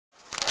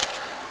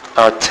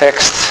Our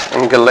text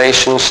in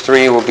Galatians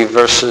 3 will be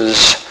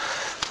verses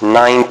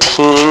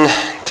 19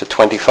 to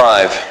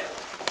 25.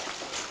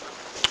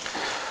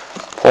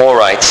 Paul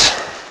writes,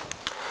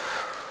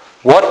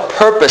 "What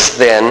purpose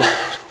then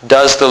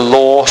does the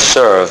law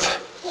serve?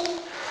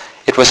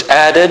 It was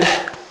added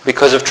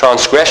because of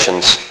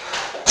transgressions,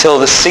 till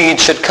the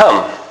seed should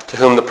come, to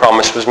whom the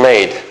promise was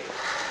made.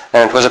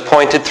 And it was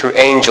appointed through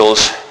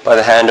angels by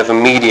the hand of a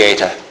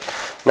mediator.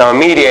 Now a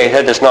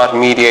mediator does not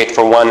mediate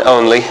for one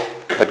only,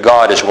 but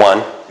God is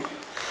one.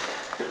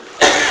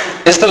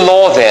 Is the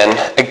law then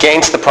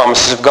against the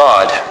promises of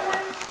God?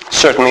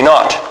 Certainly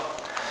not.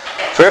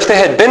 For if there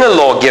had been a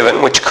law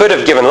given which could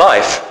have given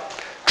life,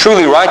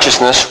 truly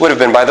righteousness would have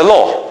been by the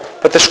law.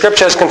 But the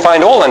Scripture has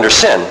confined all under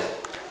sin,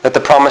 that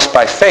the promise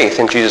by faith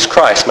in Jesus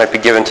Christ might be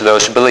given to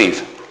those who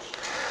believe.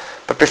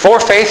 But before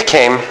faith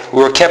came,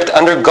 we were kept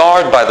under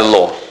guard by the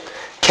law,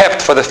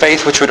 kept for the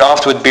faith which would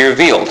afterward be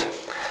revealed.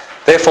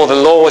 Therefore the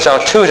law was our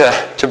tutor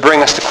to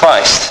bring us to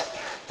Christ,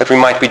 that we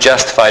might be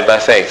justified by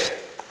faith.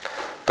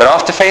 But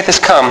after faith has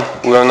come,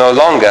 we are no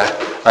longer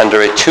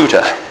under a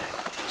tutor."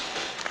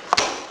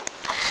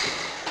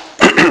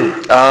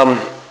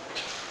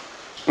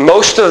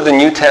 Most of the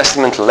New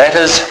Testament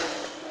letters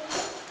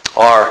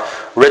are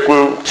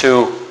written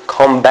to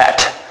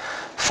combat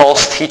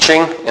false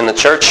teaching in the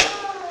church,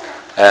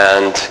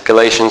 and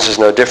Galatians is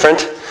no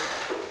different.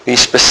 The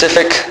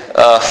specific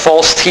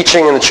false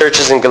teaching in the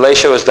churches in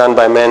Galatia was done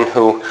by men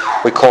who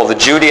we call the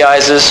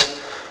Judaizers,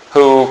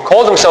 who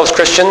called themselves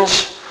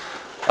Christians.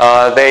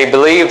 They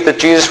believed that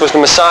Jesus was the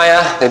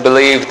Messiah. They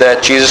believed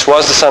that Jesus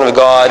was the Son of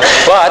God,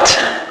 but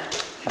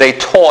they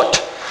taught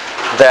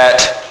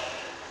that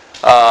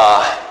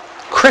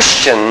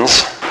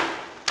Christians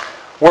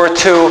were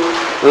to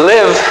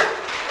live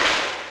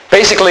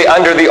basically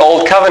under the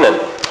Old Covenant.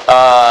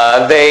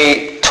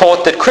 They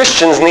taught that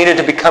Christians needed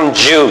to become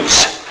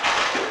Jews.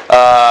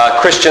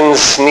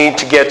 Christians need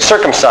to get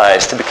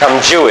circumcised to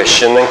become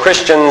Jewish, and then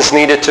Christians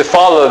needed to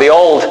follow the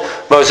old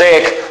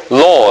Mosaic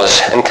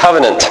laws and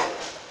covenant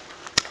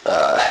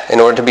in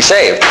order to be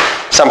saved,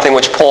 something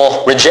which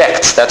Paul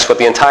rejects. That's what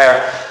the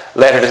entire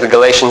letter to the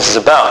Galatians is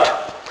about.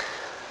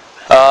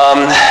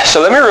 So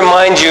let me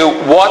remind you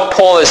what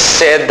Paul has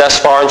said thus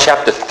far in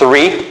chapter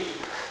 3,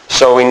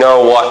 so we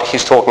know what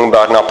he's talking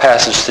about in our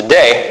passage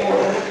today.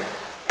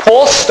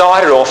 Paul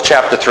started off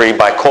chapter 3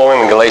 by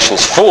calling the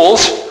Galatians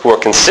fools who were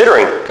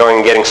considering going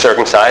and getting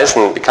circumcised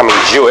and becoming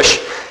Jewish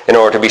in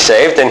order to be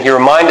saved, and he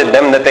reminded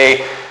them that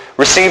they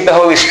received the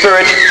Holy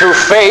Spirit through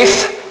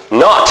faith,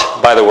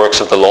 not by the works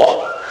of the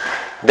law.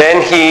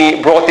 Then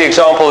he brought the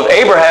example of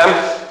Abraham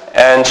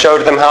and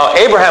showed them how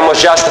Abraham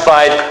was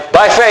justified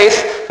by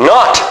faith,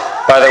 not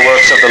by the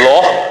works of the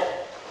law.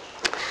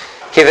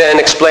 He then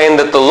explained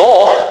that the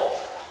law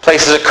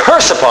places a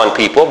curse upon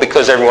people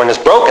because everyone has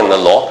broken the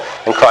law,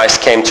 and Christ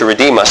came to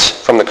redeem us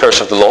from the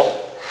curse of the law.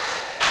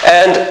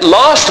 And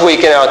last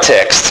week in our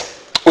text,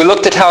 we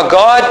looked at how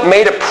God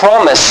made a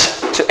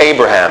promise to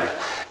Abraham.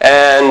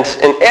 And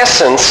in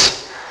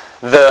essence,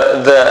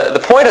 the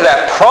point of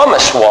that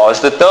promise was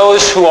that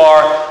those who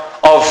are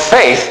of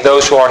faith,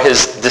 those who are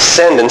his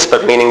descendants,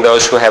 but meaning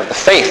those who have the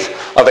faith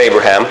of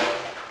Abraham,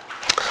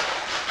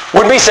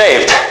 would be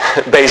saved,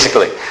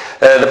 basically.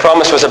 The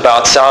promise was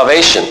about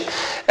salvation.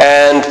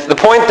 And the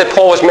point that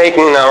Paul was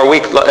making in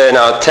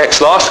our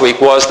text last week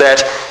was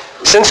that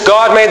since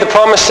God made the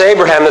promise to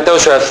Abraham that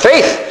those who have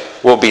faith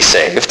will be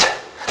saved,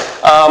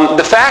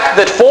 the fact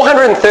that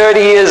 430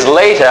 years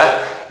later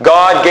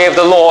God gave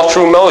the law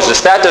through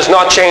Moses, that does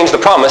not change the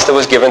promise that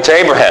was given to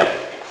Abraham.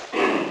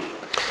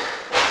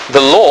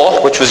 The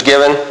law, which was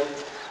given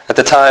at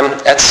the time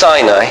at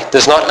Sinai,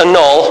 does not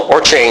annul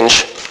or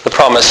change the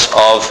promise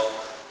of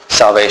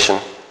salvation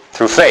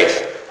through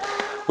faith.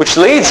 Which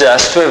leads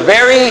us to a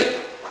very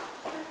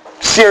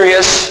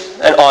serious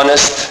and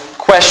honest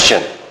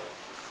question.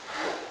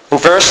 In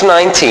verse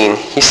 19,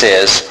 he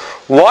says,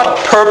 "What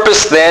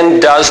purpose then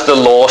does the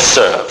law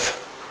serve?"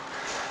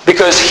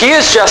 Because he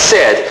has just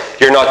said,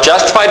 you're not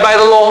justified by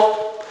the law,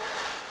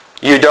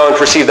 you don't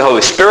receive the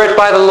Holy Spirit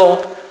by the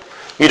law,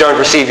 you don't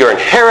receive your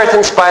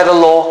inheritance by the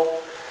law.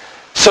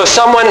 So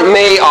someone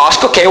may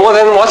ask, okay, well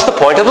then what's the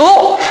point of the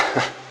law?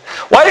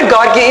 Why did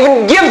God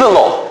even give the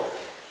law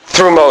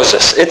through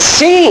Moses? It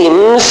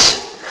seems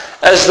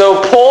as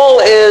though Paul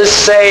is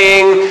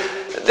saying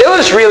there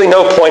was really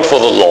no point for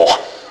the law.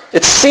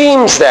 It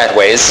seems that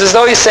way. It's as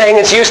though he's saying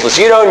it's useless.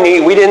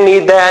 We didn't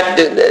need that.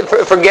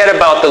 Forget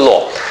about the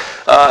law.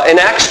 In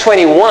Acts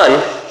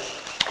 21,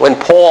 when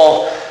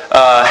Paul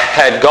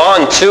had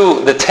gone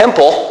to the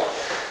temple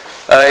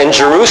in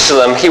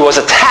Jerusalem, he was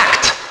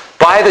attacked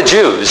by the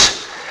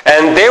Jews.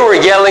 And they were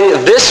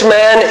yelling, "This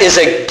man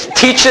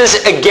teaches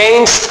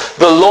against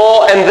the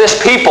law and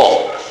this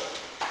people."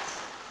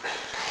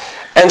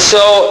 And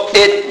so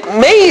it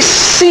may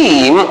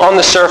seem on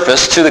the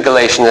surface to the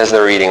Galatians as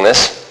they're reading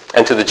this,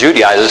 and to the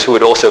Judaizers who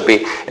would also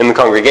be in the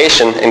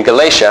congregation in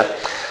Galatia,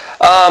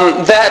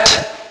 that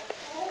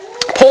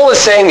Paul is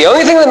saying the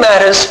only thing that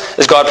matters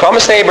is God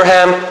promised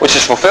Abraham, which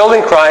is fulfilled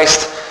in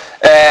Christ,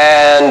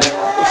 and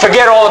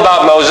forget all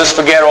about Moses,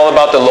 forget all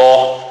about the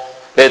law.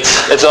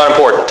 It's not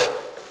important.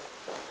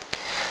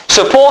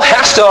 So Paul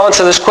has to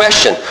answer this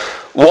question.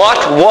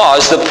 What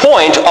was the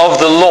point of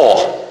the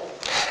law?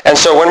 And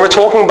so when we're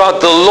talking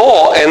about the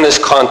law in this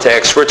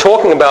context, we're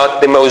talking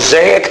about the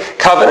Mosaic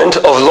covenant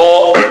of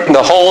law,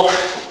 the whole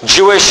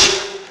Jewish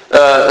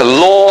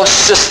law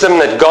system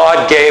that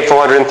God gave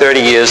 430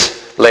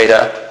 years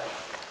later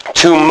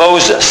to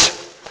Moses.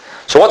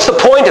 So what's the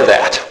point of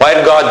that? Why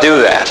did God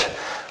do that?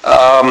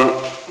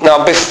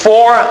 Now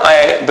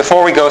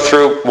before we go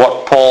through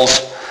what Paul's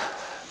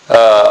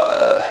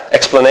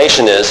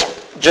explanation is,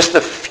 just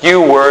a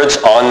few words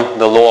on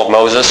the law of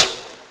Moses,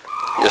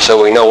 just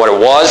so we know what it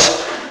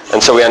was,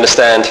 and so we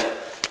understand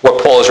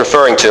what Paul is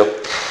referring to.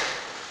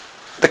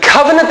 The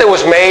covenant that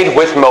was made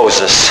with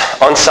Moses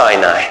on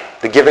Sinai,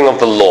 the giving of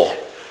the law,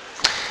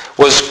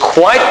 was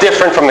quite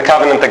different from the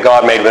covenant that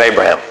God made with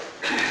Abraham.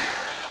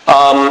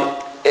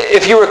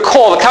 If you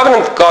recall, the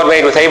covenant that God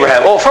made with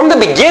Abraham, from the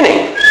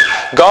beginning,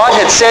 God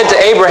had said to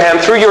Abraham,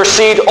 through your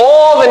seed,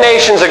 all the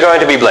nations are going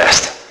to be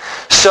blessed.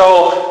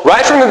 So,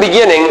 right from the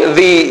beginning,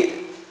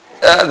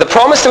 the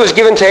promise that was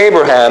given to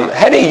Abraham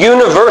had a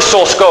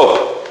universal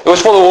scope. It was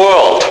for the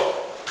world.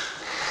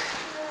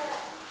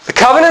 The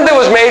covenant that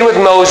was made with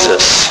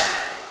Moses,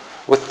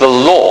 with the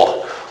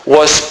law,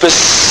 was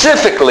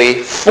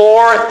specifically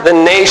for the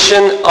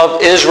nation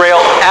of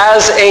Israel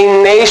as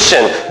a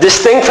nation,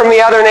 distinct from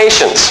the other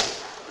nations.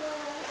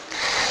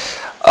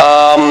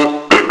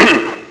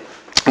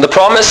 The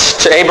promise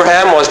to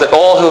Abraham was that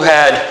all who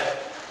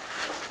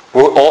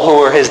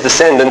were his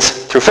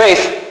descendants through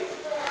faith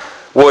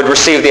would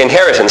receive the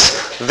inheritance.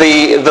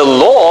 The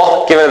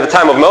law given at the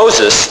time of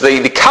Moses,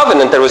 the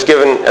covenant that was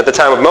given at the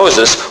time of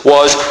Moses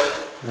was,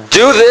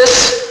 do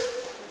this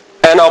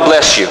and I'll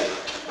bless you.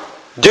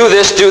 Do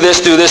this, do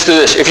this, do this, do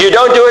this. If you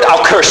don't do it,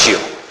 I'll curse you.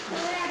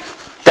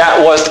 That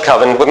was the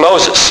covenant with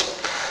Moses.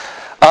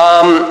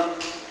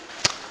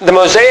 The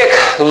Mosaic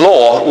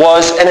law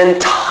was an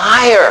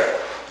entire,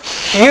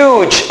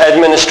 huge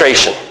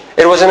administration.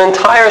 It was an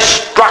entire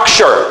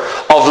structure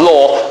of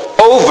law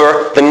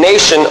over the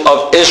nation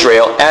of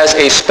Israel as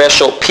a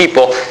special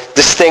people,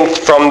 distinct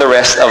from the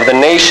rest of the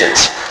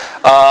nations.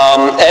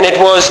 And it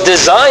was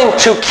designed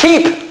to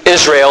keep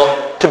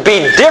Israel to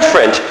be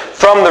different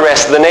from the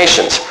rest of the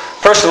nations.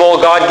 First of all,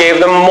 God gave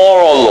them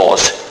moral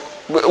laws.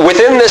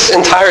 Within this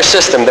entire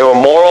system, there were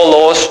moral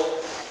laws,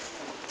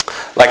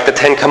 like the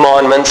Ten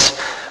Commandments,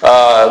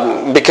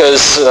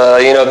 because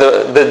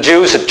the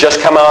Jews had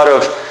just come out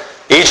of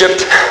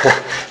Egypt,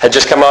 had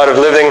just come out of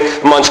living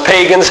amongst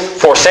pagans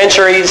for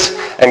centuries,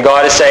 and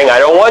God is saying, I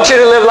don't want you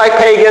to live like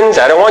pagans,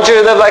 I don't want you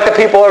to live like the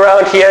people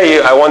around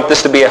here, I want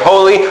this to be a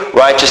holy,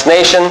 righteous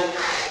nation.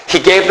 He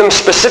gave them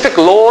specific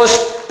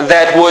laws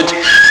that would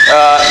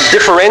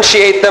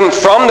differentiate them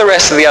from the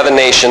rest of the other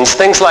nations,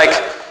 things like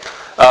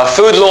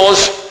food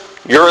laws.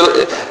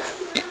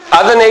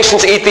 Other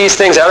nations eat these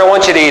things, I don't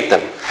want you to eat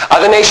them.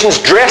 Other nations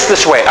dress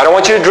this way, I don't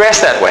want you to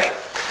dress that way.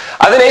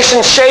 Other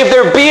nations shave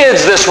their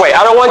beards this way,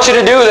 I don't want you to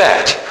do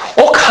that.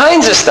 All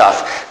kinds of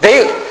stuff.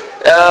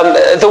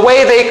 The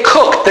way they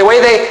cook,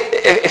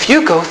 if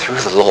you go through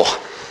the law,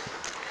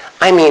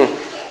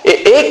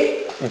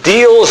 it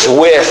deals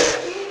with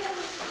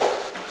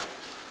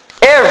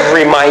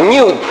every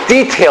minute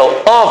detail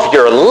of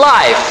your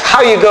life,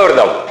 how you go to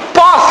the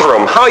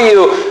bathroom,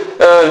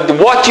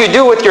 what you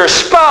do with your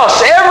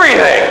spouse,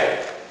 everything.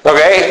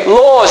 Okay?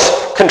 Laws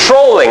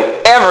controlling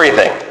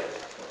everything.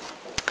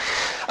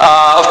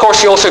 Of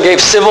course, he also gave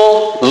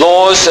civil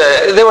laws.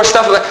 There was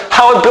stuff like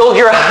how to build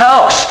your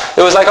house.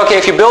 It was like, okay,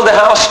 if you build a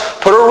house,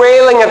 put a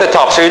railing at the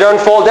top so you don't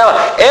fall down.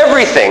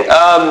 Everything.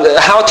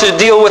 How to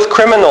deal with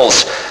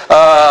criminals.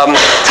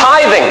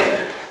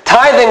 Tithing.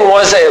 Tithing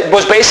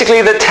was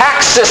basically the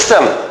tax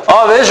system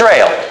of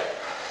Israel.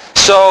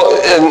 So,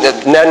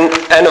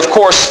 and of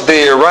course,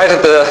 right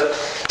at the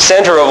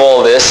center of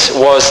all this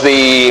was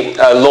the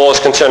laws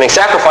concerning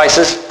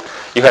sacrifices.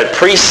 You had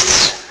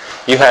priests,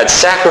 you had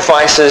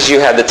sacrifices, you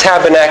had the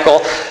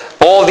tabernacle,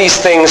 all these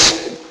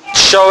things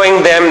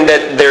showing them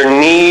that their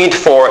need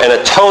for an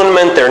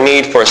atonement, their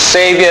need for a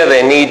savior,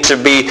 their need to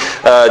be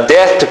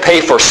death to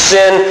pay for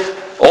sin,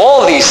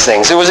 all these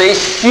things. It was a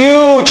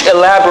huge,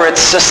 elaborate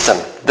system,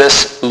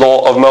 this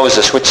law of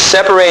Moses, which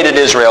separated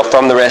Israel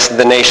from the rest of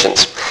the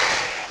nations.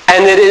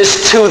 And it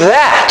is to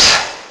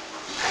that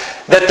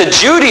the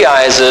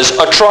Judaizers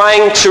are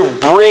trying to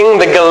bring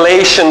the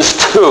Galatians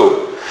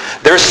to.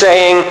 They're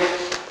saying,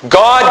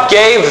 God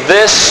gave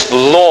this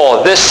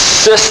law, this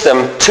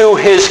system to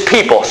his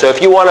people. So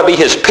if you want to be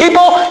his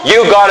people,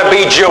 you got to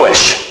be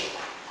Jewish.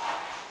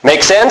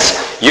 Make sense?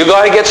 You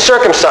got to get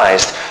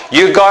circumcised.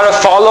 You got to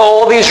follow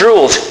all these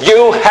rules.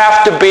 You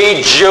have to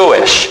be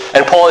Jewish.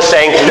 And Paul is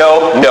saying,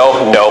 no,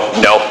 no, no,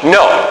 no,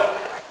 no,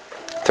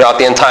 throughout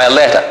the entire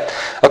letter.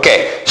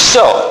 Okay,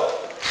 so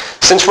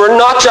since we're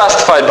not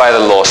justified by the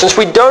law, since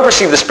we don't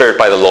receive the Spirit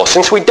by the law,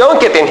 since we don't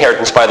get the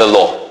inheritance by the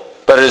law,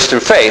 but it is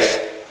through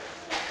faith,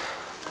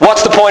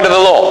 what's the point of the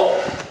law?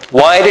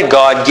 Why did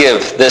God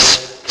give this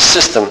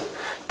system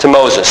to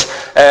Moses?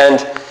 And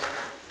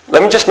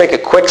let me just make a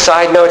quick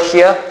side note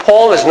here.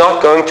 Paul is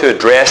not going to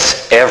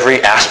address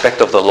every aspect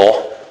of the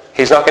law.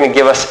 He's not going to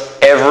give us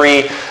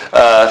every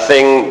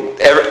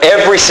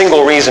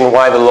single reason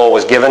why the law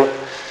was given.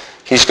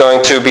 He's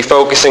going to be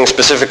focusing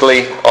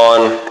specifically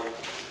on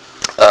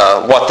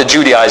what the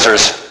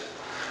Judaizers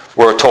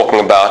were talking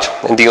about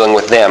and dealing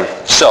with them.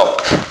 So,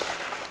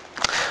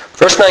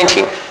 verse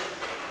 19,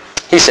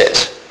 he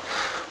says,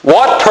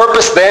 "What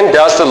purpose then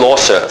does the law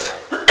serve?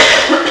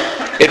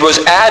 It was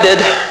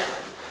added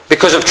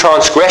because of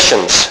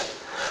transgressions,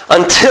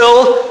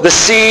 until the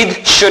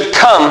seed should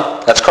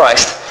come," that's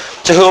Christ,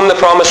 "to whom the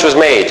promise was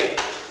made,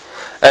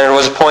 and it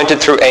was appointed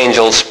through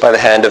angels by the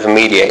hand of a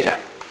mediator."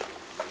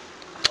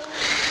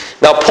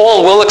 Now,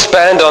 Paul will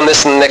expand on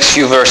this in the next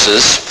few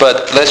verses,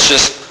 but let's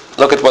just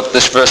look at what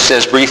this verse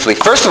says briefly.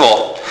 First of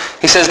all,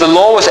 he says the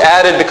law was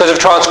added because of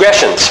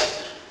transgressions.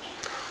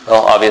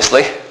 Well,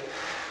 obviously,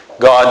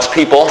 God's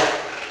people,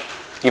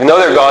 even though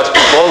they're God's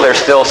people, they're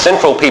still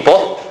sinful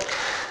people,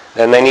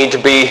 and they need to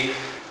be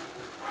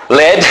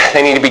led,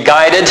 they need to be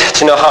guided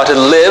to know how to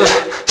live,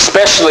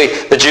 especially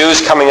the Jews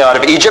coming out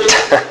of Egypt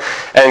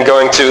and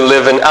going to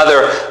live in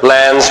other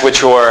lands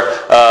which were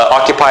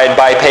occupied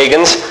by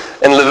pagans.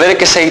 In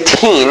Leviticus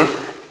 18,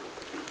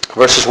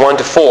 verses 1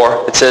 to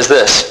 4, it says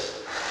this,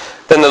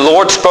 "Then the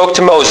Lord spoke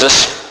to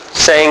Moses,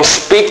 saying,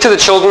 Speak to the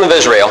children of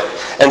Israel,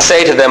 and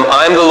say to them,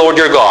 I am the Lord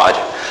your God.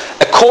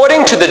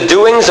 According to the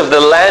doings of the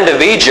land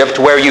of Egypt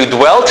where you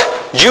dwelt,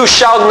 you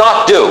shall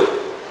not do.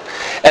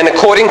 And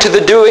according to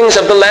the doings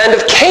of the land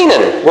of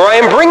Canaan, where I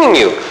am bringing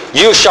you,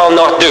 you shall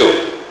not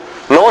do.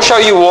 Nor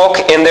shall you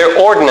walk in their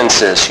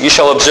ordinances. You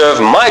shall observe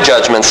my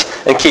judgments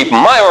and keep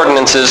my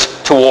ordinances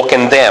to walk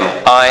in them.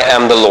 I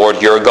am the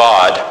Lord your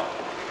God."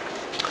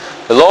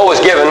 The law was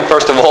given,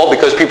 first of all,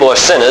 because people are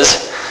sinners.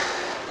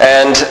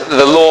 And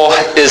the law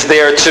is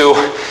there to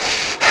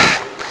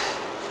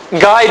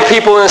guide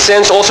people in a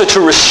sense, also to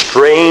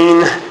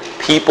restrain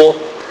people.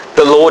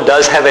 The law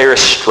does have a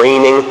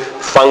restraining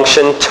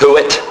function to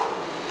it.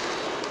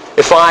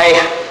 If I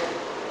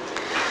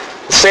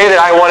say that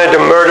I wanted to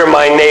murder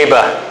my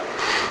neighbor,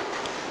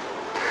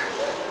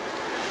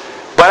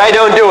 but I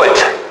don't do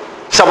it,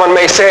 someone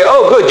may say,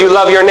 "Oh, good, you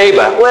love your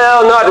neighbor."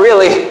 Well, not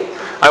really.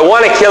 I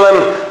want to kill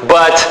him,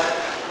 but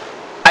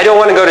I don't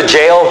want to go to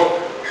jail.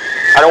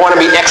 I don't want to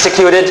be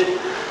executed,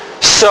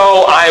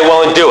 so I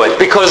won't do it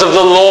because of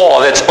the law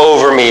that's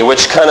over me,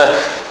 which kind of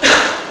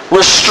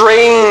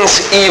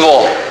restrains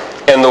evil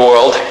in the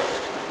world,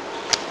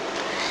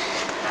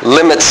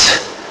 limits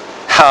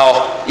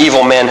how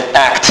evil men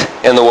act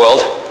in the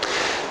world.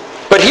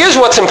 But here's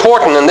what's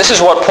important, and this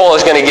is what Paul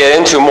is going to get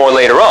into more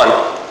later on.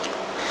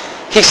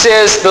 He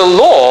says the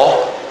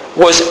law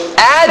was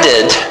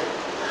added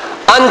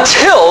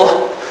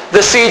until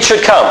the seed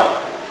should come.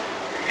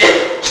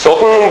 He's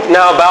talking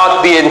now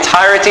about the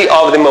entirety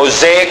of the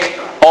Mosaic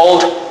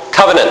Old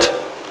Covenant.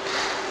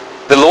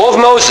 The law of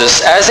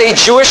Moses, as a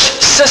Jewish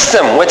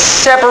system which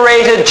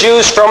separated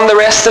Jews from the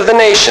rest of the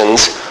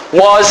nations,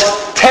 was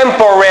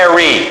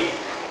temporary.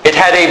 It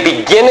had a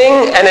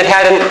beginning and it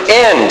had an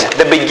end.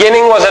 The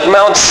beginning was at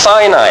Mount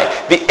Sinai.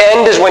 The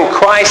end is when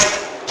Christ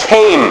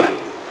came.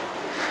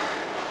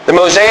 The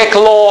Mosaic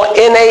law,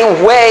 in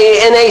a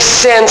way, in a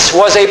sense,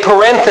 was a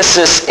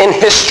parenthesis in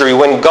history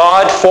when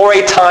God, for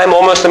a time,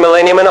 almost a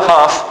millennium and a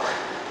half,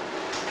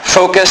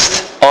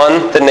 focused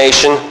on the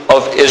nation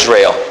of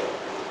Israel.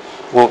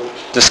 We'll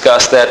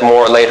discuss that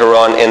more later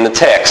on in the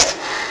text.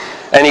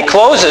 And he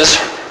closes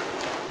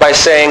by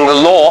saying the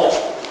law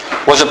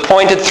was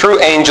appointed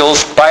through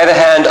angels by the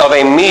hand of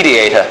a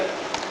mediator.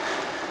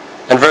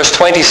 And verse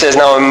 20 says,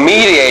 "Now a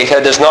mediator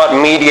does not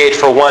mediate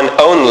for one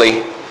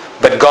only,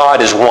 but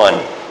God is one."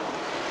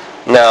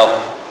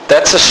 Now,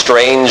 that's a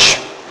strange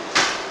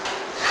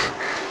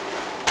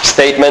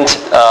statement.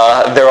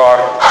 There are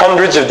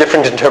hundreds of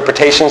different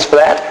interpretations for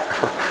that.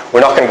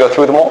 We're not going to go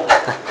through them all.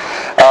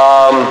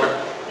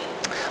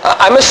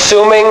 I'm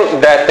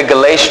assuming that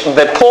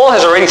that Paul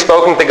has already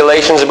spoken to the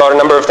Galatians about a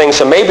number of things,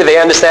 so maybe they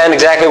understand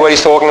exactly what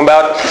he's talking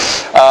about.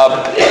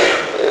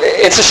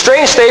 It's a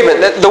strange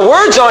statement. The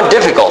words aren't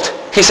difficult.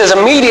 He says a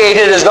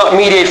mediator does not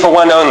mediate for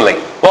one only.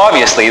 Well,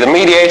 obviously, the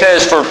mediator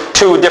is for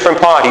two different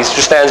parties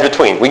who stands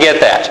between. We get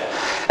that.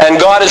 And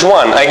God is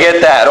one. I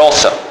get that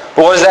also.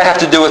 But what does that have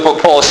to do with what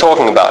Paul is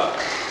talking about?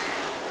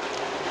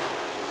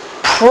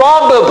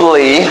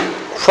 Probably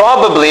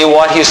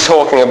what he's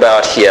talking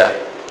about here.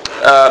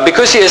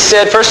 Because he has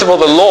said, first of all,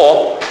 the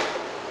law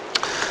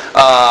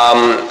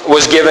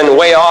was given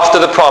way after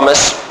the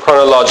promise,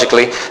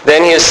 chronologically.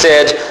 Then he has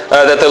said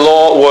that the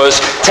law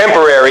was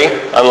temporary,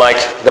 unlike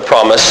the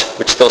promise,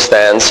 which still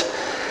stands.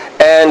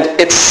 And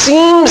it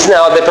seems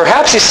now that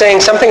perhaps he's saying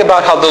something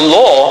about how the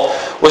law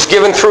was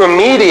given through a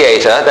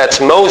mediator, that's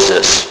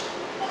Moses.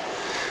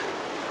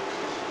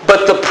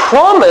 But the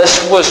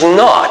promise was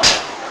not.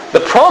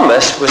 The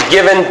promise was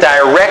given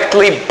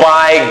directly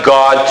by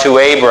God to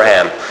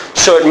Abraham.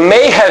 So it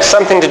may have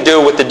something to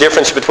do with the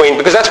difference between,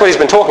 because that's what he's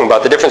been talking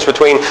about, the difference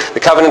between the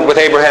covenant with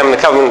Abraham and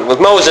the covenant with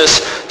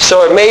Moses.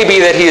 So it may be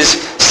that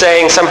he's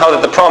saying somehow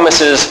that the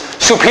promise is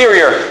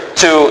superior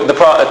to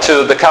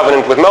the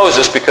covenant with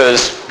Moses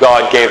because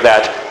God gave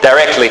that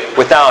directly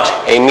without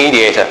a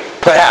mediator.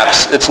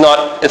 Perhaps. It's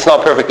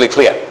not perfectly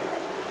clear.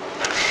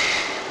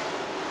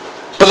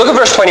 But look at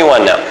verse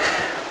 21 now.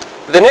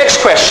 The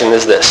next question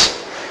is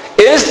this.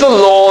 Is the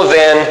law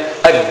then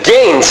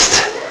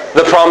against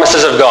the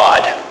promises of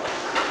God?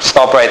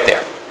 Stop right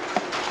there.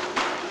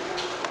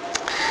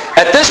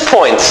 At this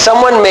point,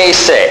 someone may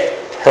say,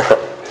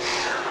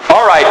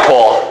 all right,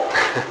 Paul,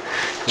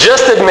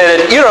 just admit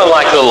it, you don't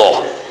like the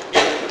law.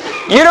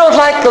 You don't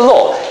like the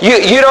law.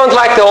 You don't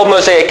like the old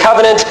Mosaic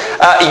covenant.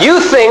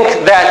 You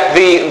think that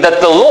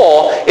the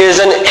law is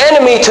an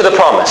enemy to the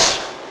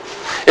promise,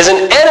 is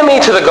an enemy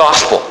to the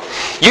gospel.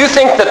 You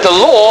think that the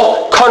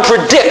law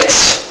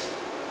contradicts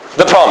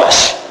the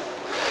promise.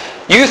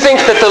 You think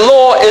that the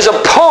law is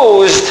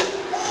opposed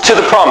to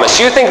the promise.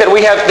 You think that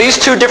we have these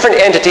two different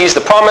entities,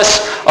 the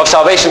promise of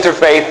salvation through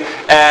faith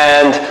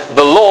and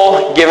the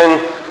law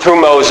given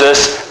through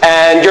Moses,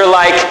 and you're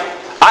like,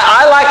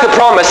 I like the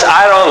promise,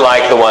 I don't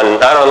like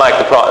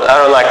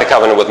the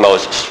covenant with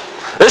Moses.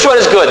 This one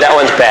is good, that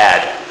one's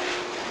bad.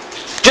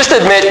 Just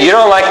admit you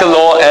don't like the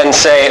law and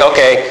say,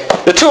 okay,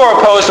 the two are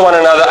opposed to one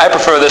another, I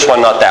prefer this one,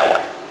 not that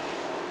one.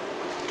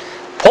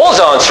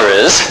 Paul's answer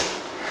is,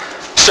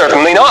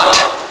 certainly not.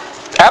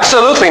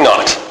 Absolutely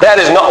not. That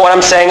is not what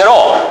I'm saying at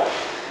all.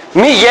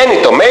 Mi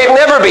genito, may it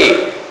never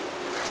be.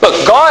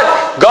 Look, God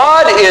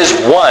is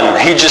one.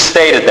 He just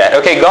stated that.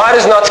 Okay, God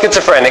is not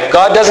schizophrenic.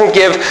 God doesn't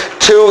give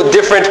two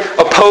different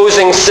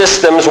opposing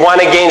systems, one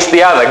against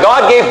the other.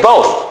 God gave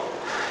both.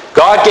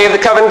 God gave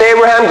the covenant to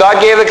Abraham. God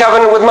gave the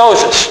covenant with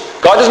Moses.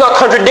 God does not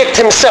contradict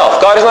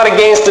himself. God is not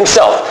against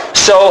himself.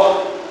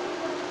 So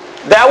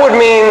that would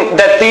mean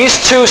that these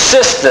two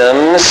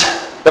systems,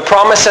 the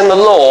promise and the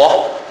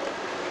law,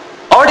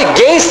 aren't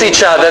against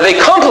each other. They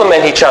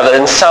complement each other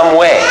in some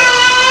way.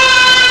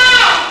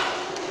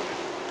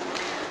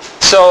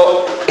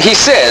 So he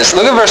says,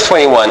 look at verse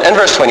 21 and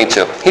verse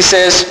 22. He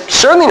says,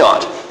 certainly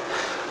not.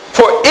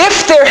 For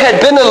if there had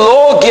been a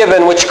law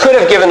given which could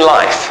have given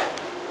life,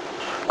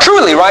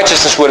 truly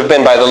righteousness would have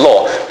been by the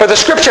law. But the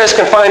scripture has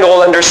confined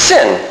all under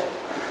sin,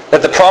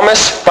 that the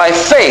promise by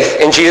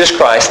faith in Jesus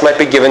Christ might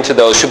be given to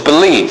those who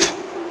believe.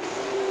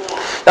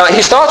 Now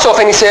he starts off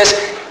and he says,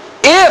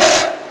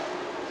 if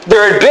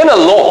there had been a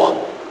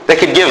law that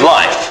could give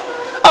life,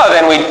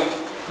 then we'd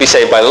be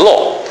saved by the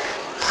law.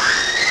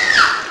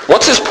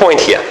 What's his point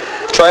here?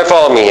 Try and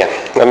follow me here.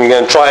 I'm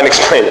going to try and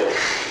explain it.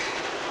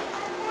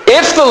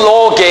 If the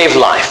law gave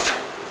life,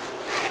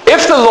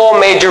 if the law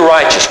made you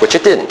righteous, which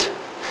it didn't,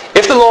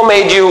 if the law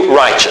made you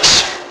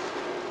righteous,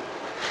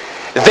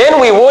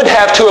 then we would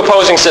have two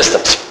opposing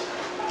systems.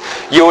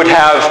 You would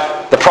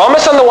have the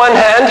promise on the one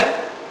hand,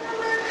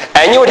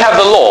 and you would have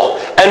the law.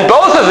 And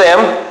both of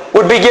them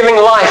would be giving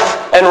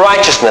life and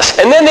righteousness.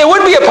 And then they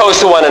would be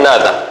opposed to one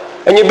another.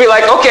 And you'd be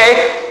like,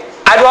 okay,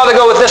 I'd rather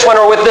go with this one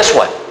or with this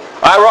one.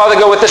 I'd rather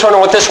go with this one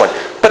or with this one.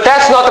 But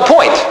that's not the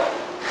point.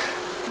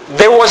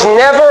 There was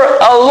never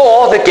a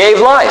law that gave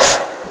life.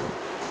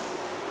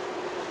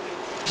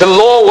 The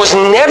law was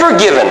never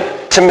given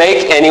to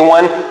make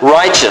anyone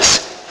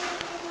righteous.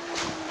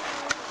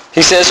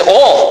 He says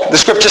the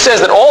scripture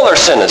says that all are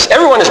sinners.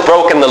 Everyone has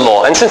broken the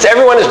law. And since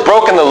everyone has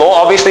broken the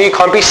law, obviously you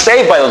can't be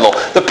saved by the law.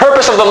 The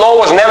purpose of the law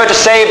was never to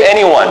save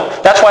anyone.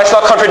 That's why it's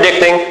not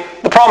contradicting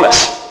the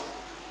promise.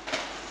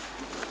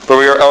 For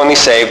we are only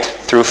saved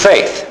through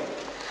faith.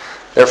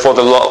 Therefore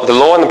the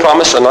law and the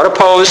promise are not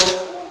opposed.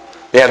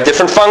 They have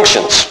different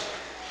functions.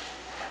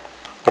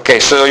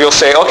 Okay, so you'll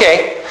say,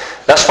 okay,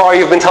 thus far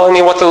you've been telling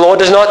me what the law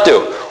does not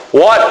do.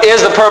 What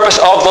is the purpose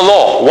of the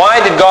law?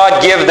 Why did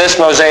God give this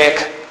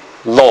Mosaic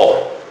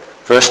law?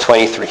 Verse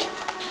 23.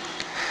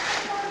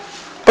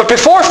 But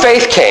before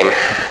faith came,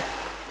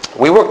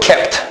 we were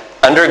kept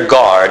under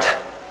guard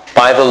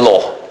by the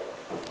law,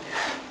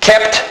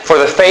 kept for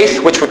the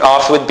faith which would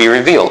afterward be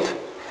revealed.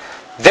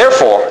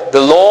 Therefore,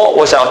 the law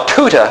was our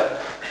tutor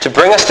to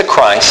bring us to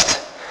Christ,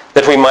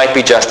 that we might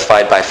be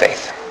justified by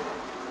faith.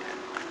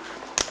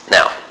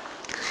 Now,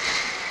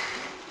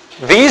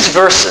 these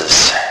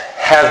verses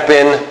have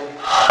been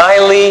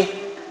highly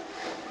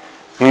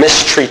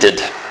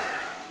mistreated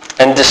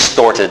and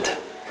distorted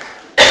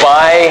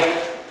by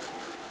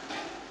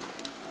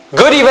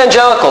good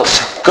evangelicals,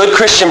 good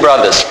Christian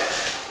brothers,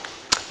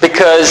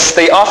 because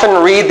they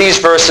often read these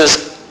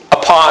verses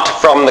apart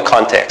from the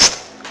context.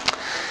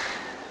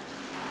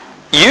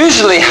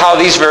 Usually how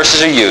these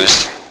verses are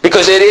used,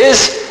 because he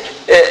is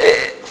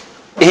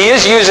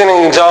using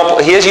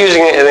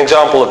an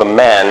example of a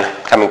man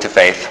coming to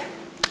faith,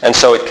 and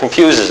so it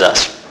confuses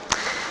us.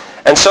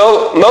 And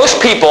so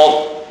most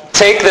people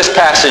take this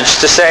passage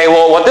to say,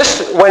 well,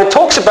 when it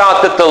talks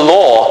about that the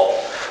law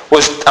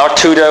was our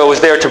tutor, was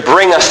there to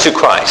bring us to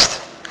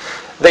Christ,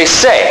 they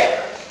say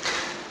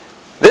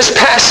this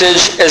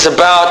passage is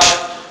about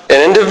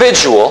an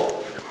individual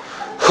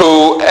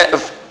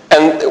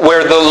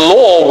where the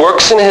law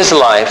works in his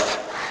life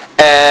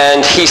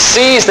and he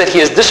sees that he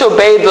has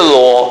disobeyed the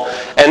law,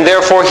 and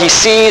therefore he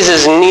sees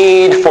his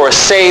need for a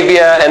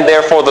Savior, and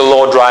therefore the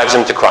law drives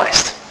him to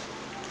Christ.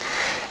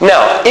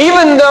 Now,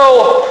 even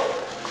though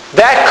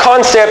that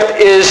concept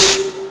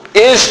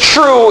is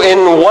true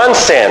in one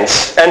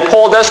sense, and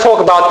Paul does talk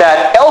about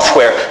that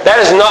elsewhere, that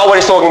is not what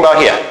he's talking about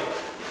here.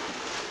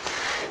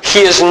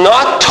 He is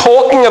not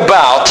talking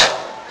about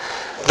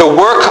the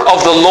work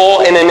of the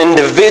law in an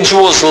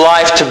individual's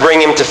life to bring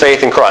him to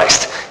faith in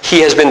Christ.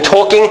 He has been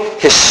talking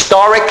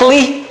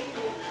historically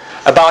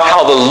about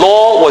how the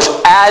law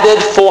was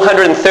added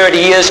 430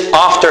 years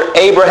after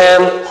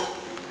Abraham.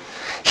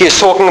 He is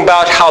talking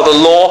about how the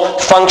law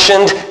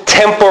functioned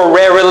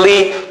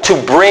temporarily to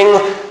bring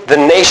the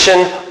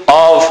nation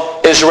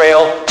of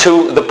Israel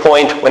to the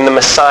point when the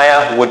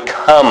Messiah would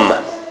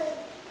come.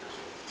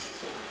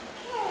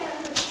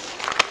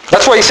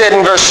 That's what he said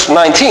in verse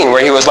 19,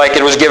 where he was like,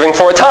 it was giving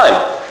for a time,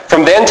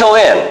 from then till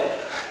then.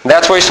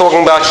 That's what he's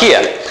talking about here.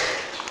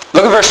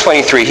 Look at verse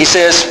 23. He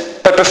says,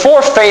 but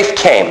before faith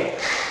came,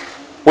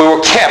 we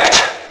were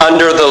kept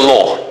under the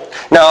law.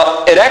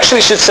 Now, it actually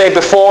should say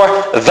before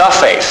the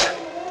faith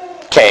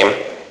came.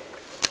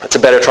 It's a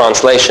better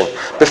translation.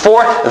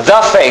 Before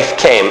the faith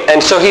came.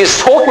 And so he's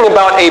talking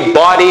about a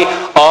body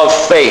of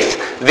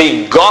faith.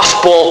 The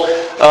gospel,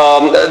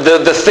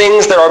 the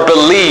things that are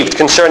believed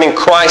concerning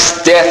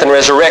Christ's death and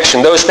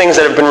resurrection. Those things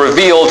that have been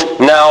revealed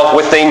now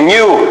with a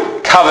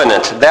new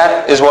covenant.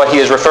 That is what he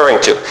is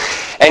referring to.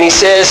 And he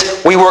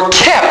says, we were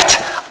kept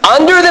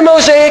under the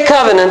Mosaic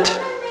covenant,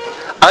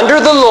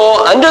 under the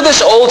law, under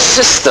this old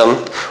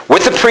system,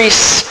 with the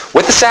priests,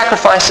 with the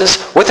sacrifices,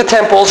 with the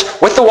temples,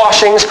 with the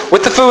washings,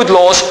 with the food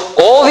laws,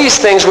 all these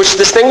things which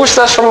distinguished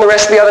us from the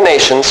rest of the other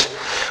nations.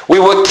 We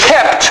were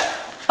kept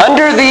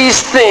under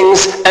these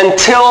things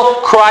until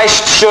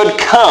Christ should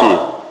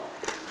come.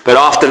 But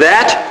after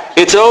that,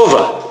 it's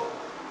over.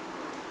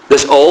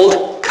 This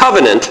old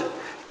covenant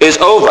is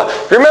over.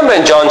 Remember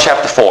in John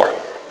chapter 4,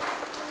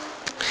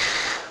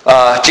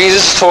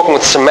 Jesus is talking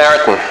with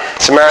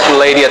Samaritan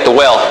lady at the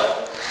well.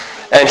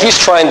 And he's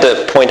trying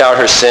to point out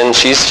her sin.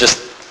 She's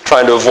just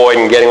trying to avoid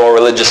and getting all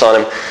religious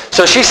on him.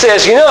 So she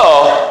says, you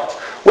know,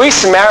 we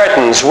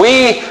Samaritans,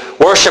 we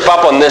worship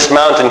up on this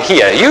mountain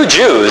here. You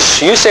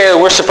Jews, you say that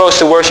we're supposed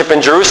to worship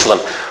in Jerusalem.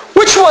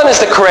 Which one is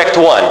the correct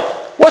one?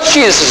 What's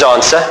Jesus'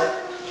 answer?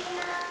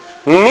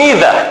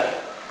 Neither.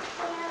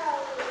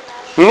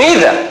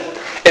 Neither.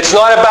 It's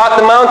not about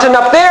the mountain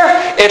up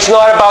there. It's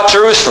not about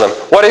Jerusalem.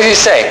 What does he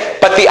say?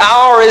 But the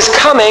hour is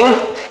coming,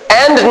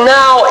 and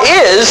now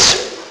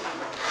is,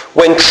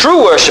 when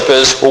true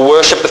worshippers will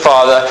worship the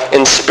Father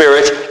in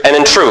spirit and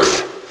in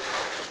truth.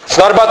 It's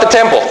not about the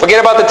temple. Forget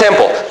about the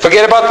temple.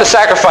 Forget about the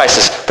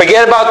sacrifices.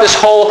 Forget about this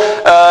whole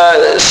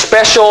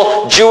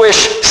special Jewish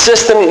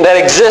system that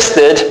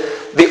existed.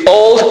 The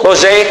old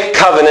Mosaic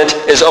covenant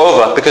is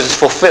over because it's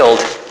fulfilled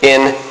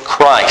in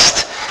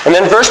Christ. And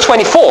then verse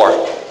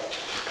 24,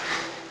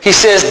 he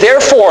says,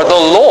 therefore the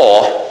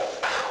law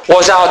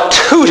was our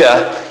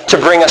tutor to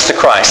bring us to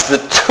Christ. The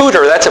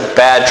tutor, that's a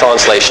bad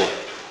translation.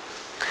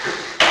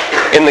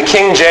 In the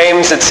King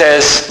James, it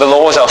says the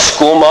law is our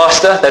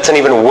schoolmaster. That's an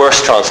even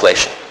worse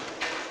translation.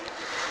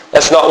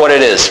 That's not what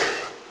it is.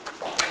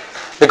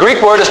 The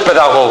Greek word is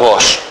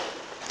pedagogos,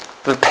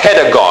 the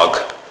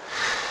pedagogue.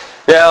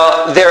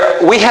 Now,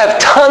 we have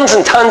tons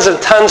and tons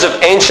and tons of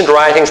ancient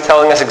writings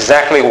telling us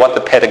exactly what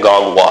the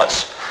pedagogue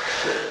was.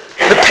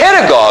 The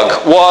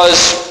pedagogue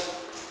was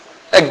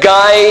a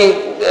guy,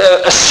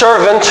 a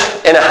servant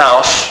in a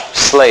house,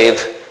 slave,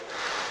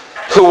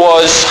 who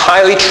was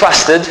highly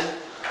trusted.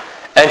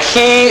 And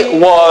he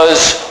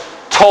was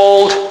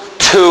told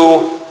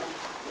to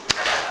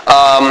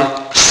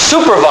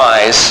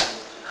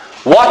supervise,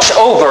 watch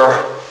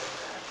over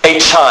a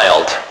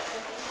child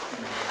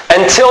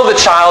until the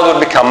child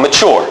would become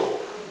mature.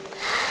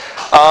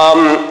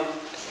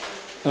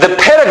 The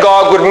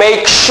pedagogue would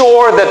make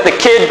sure that the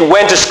kid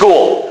went to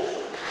school.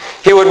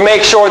 He would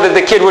make sure that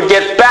the kid would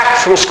get back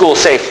from school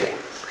safely.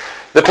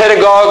 The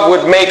pedagogue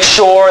would make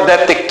sure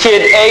that the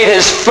kid ate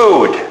his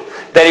food,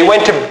 that he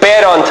went to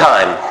bed on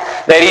time,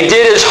 that he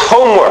did his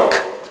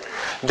homework.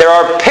 There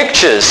are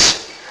pictures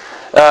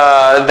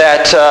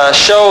that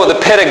show the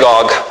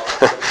pedagogue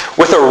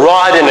with a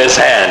rod in his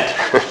hand.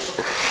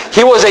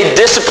 He was a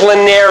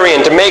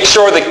disciplinarian to make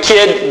sure the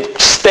kid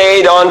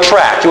stayed on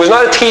track. He was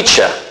not a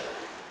teacher,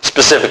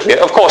 specifically.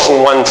 Of course,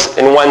 in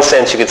one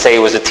sense, you could say he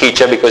was a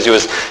teacher because he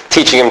was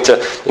teaching him to,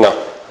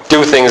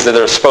 do things that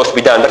are supposed to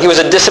be done. But he was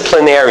a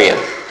disciplinarian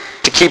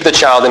to keep the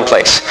child in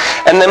place.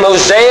 And the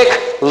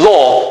Mosaic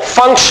law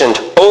functioned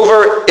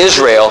over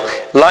Israel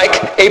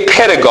like a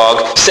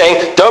pedagogue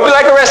saying, don't be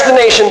like the rest of the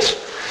nations.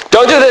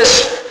 Don't do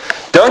this.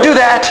 Don't do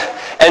that.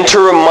 And to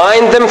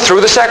remind them through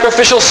the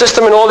sacrificial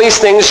system and all these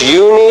things,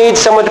 you need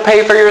someone to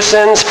pay for your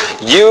sins.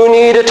 You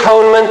need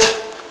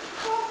atonement.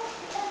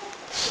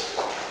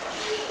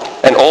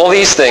 And all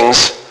these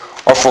things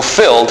are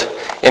fulfilled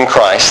in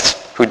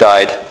Christ who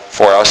died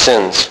for our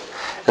sins.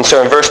 And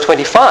so in verse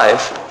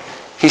 25,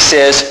 he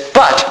says,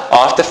 but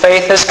after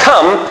faith has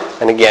come,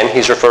 and again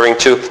he's referring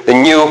to the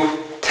New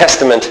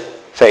Testament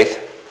faith.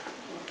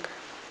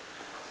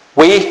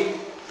 We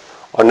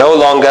are no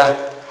longer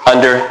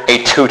under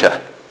a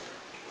tutor.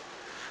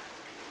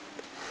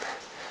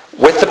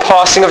 With the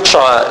passing of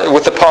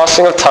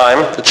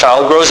time, the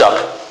child grows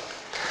up.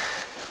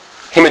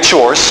 He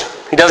matures.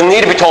 He doesn't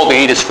need to be told to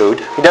eat his food.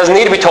 He doesn't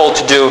need to be told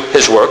to do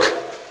his work.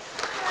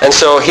 And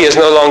so he is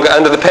no longer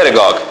under the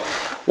pedagogue.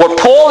 What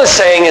Paul is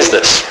saying is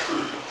this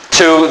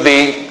to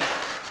the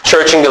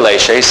church in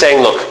Galatia. He's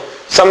saying, look,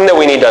 something that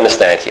we need to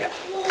understand here.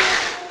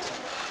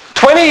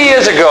 20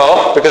 years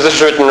ago, because this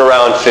was written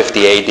around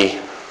 50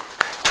 AD,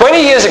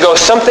 20 years ago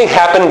something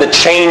happened that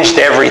changed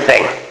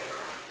everything.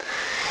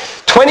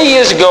 20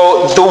 years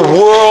ago, the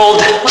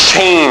world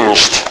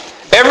changed.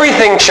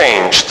 Everything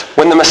changed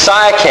when the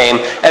Messiah came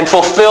and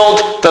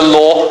fulfilled the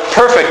law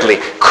perfectly.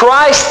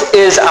 Christ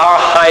is our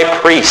high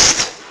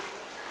priest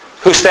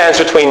who stands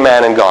between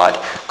man and God.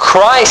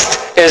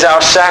 Christ is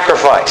our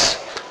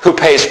sacrifice who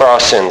pays for our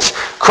sins.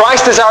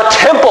 Christ is our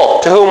temple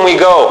to whom we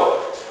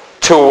go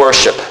to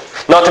worship.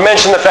 Not to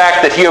mention the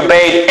fact that he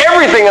obeyed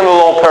everything in the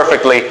law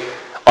perfectly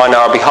on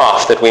our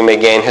behalf, that we may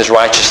gain his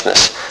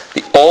righteousness.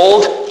 The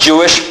old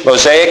Jewish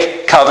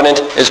Mosaic covenant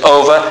is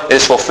over. It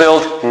is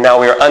fulfilled. Now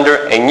we are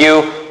under a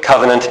new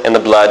covenant in the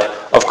blood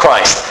of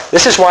Christ.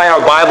 This is why our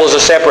Bibles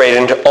are separated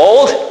into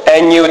Old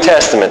and New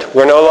Testament.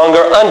 We're no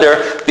longer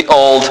under the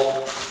Old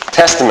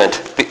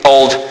Testament, the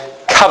Old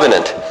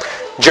Covenant.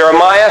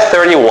 Jeremiah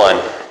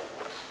 31.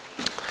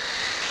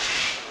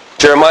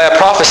 Jeremiah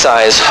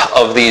prophesies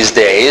of these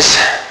days,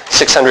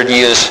 600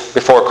 years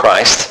before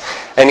Christ,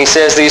 and he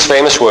says these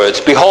famous words,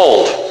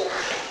 "Behold,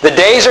 the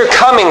days are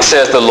coming,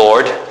 says the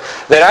Lord,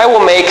 that I will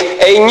make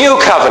a new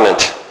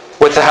covenant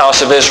with the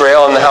house of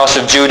Israel and the house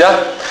of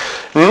Judah,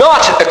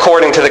 not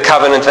according to the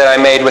covenant that I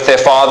made with their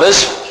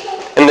fathers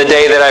in the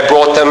day that I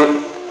brought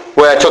them,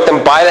 where I took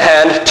them by the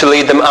hand to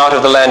lead them out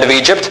of the land of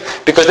Egypt,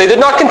 because they did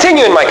not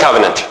continue in my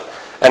covenant,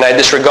 and I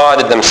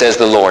disregarded them, says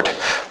the Lord.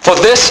 For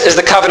this is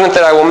the covenant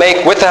that I will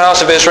make with the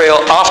house of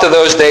Israel after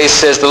those days,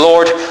 says the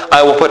Lord.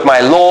 I will put my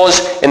laws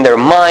in their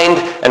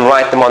mind and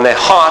write them on their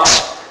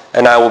hearts,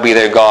 and I will be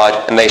their God,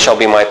 and they shall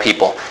be my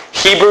people."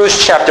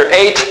 Hebrews chapter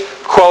 8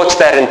 quotes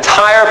that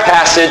entire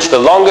passage, the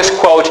longest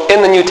quote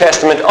in the New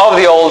Testament of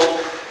the Old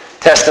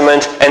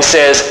Testament, and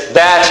says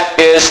that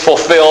is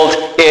fulfilled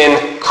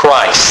in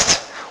Christ.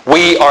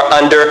 We are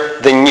under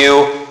the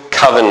new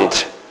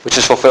covenant, which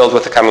is fulfilled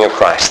with the coming of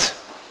Christ.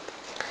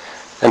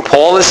 And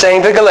Paul is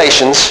saying to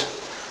Galatians,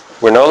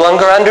 we're no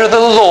longer under the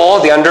law,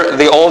 under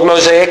the old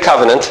Mosaic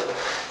covenant.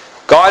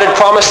 God had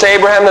promised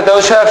Abraham that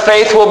those who have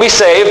faith will be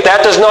saved.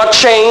 That does not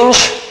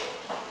change.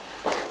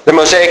 The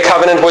Mosaic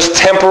covenant was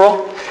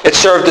temporal. It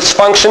served its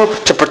function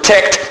to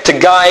protect, to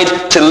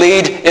guide, to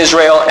lead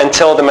Israel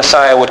until the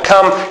Messiah would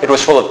come. It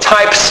was full of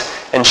types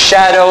and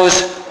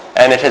shadows,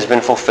 and it has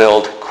been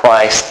fulfilled.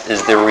 Christ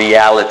is the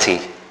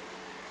reality.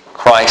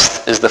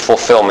 Christ is the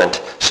fulfillment.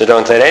 So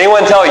don't let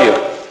anyone tell you,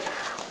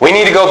 we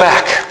need to go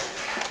back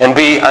and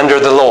be under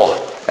the law,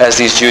 as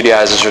these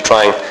Judaizers are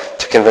trying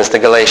to convince the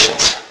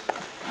Galatians.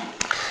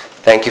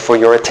 Thank you for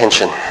your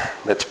attention.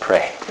 Let's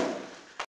pray.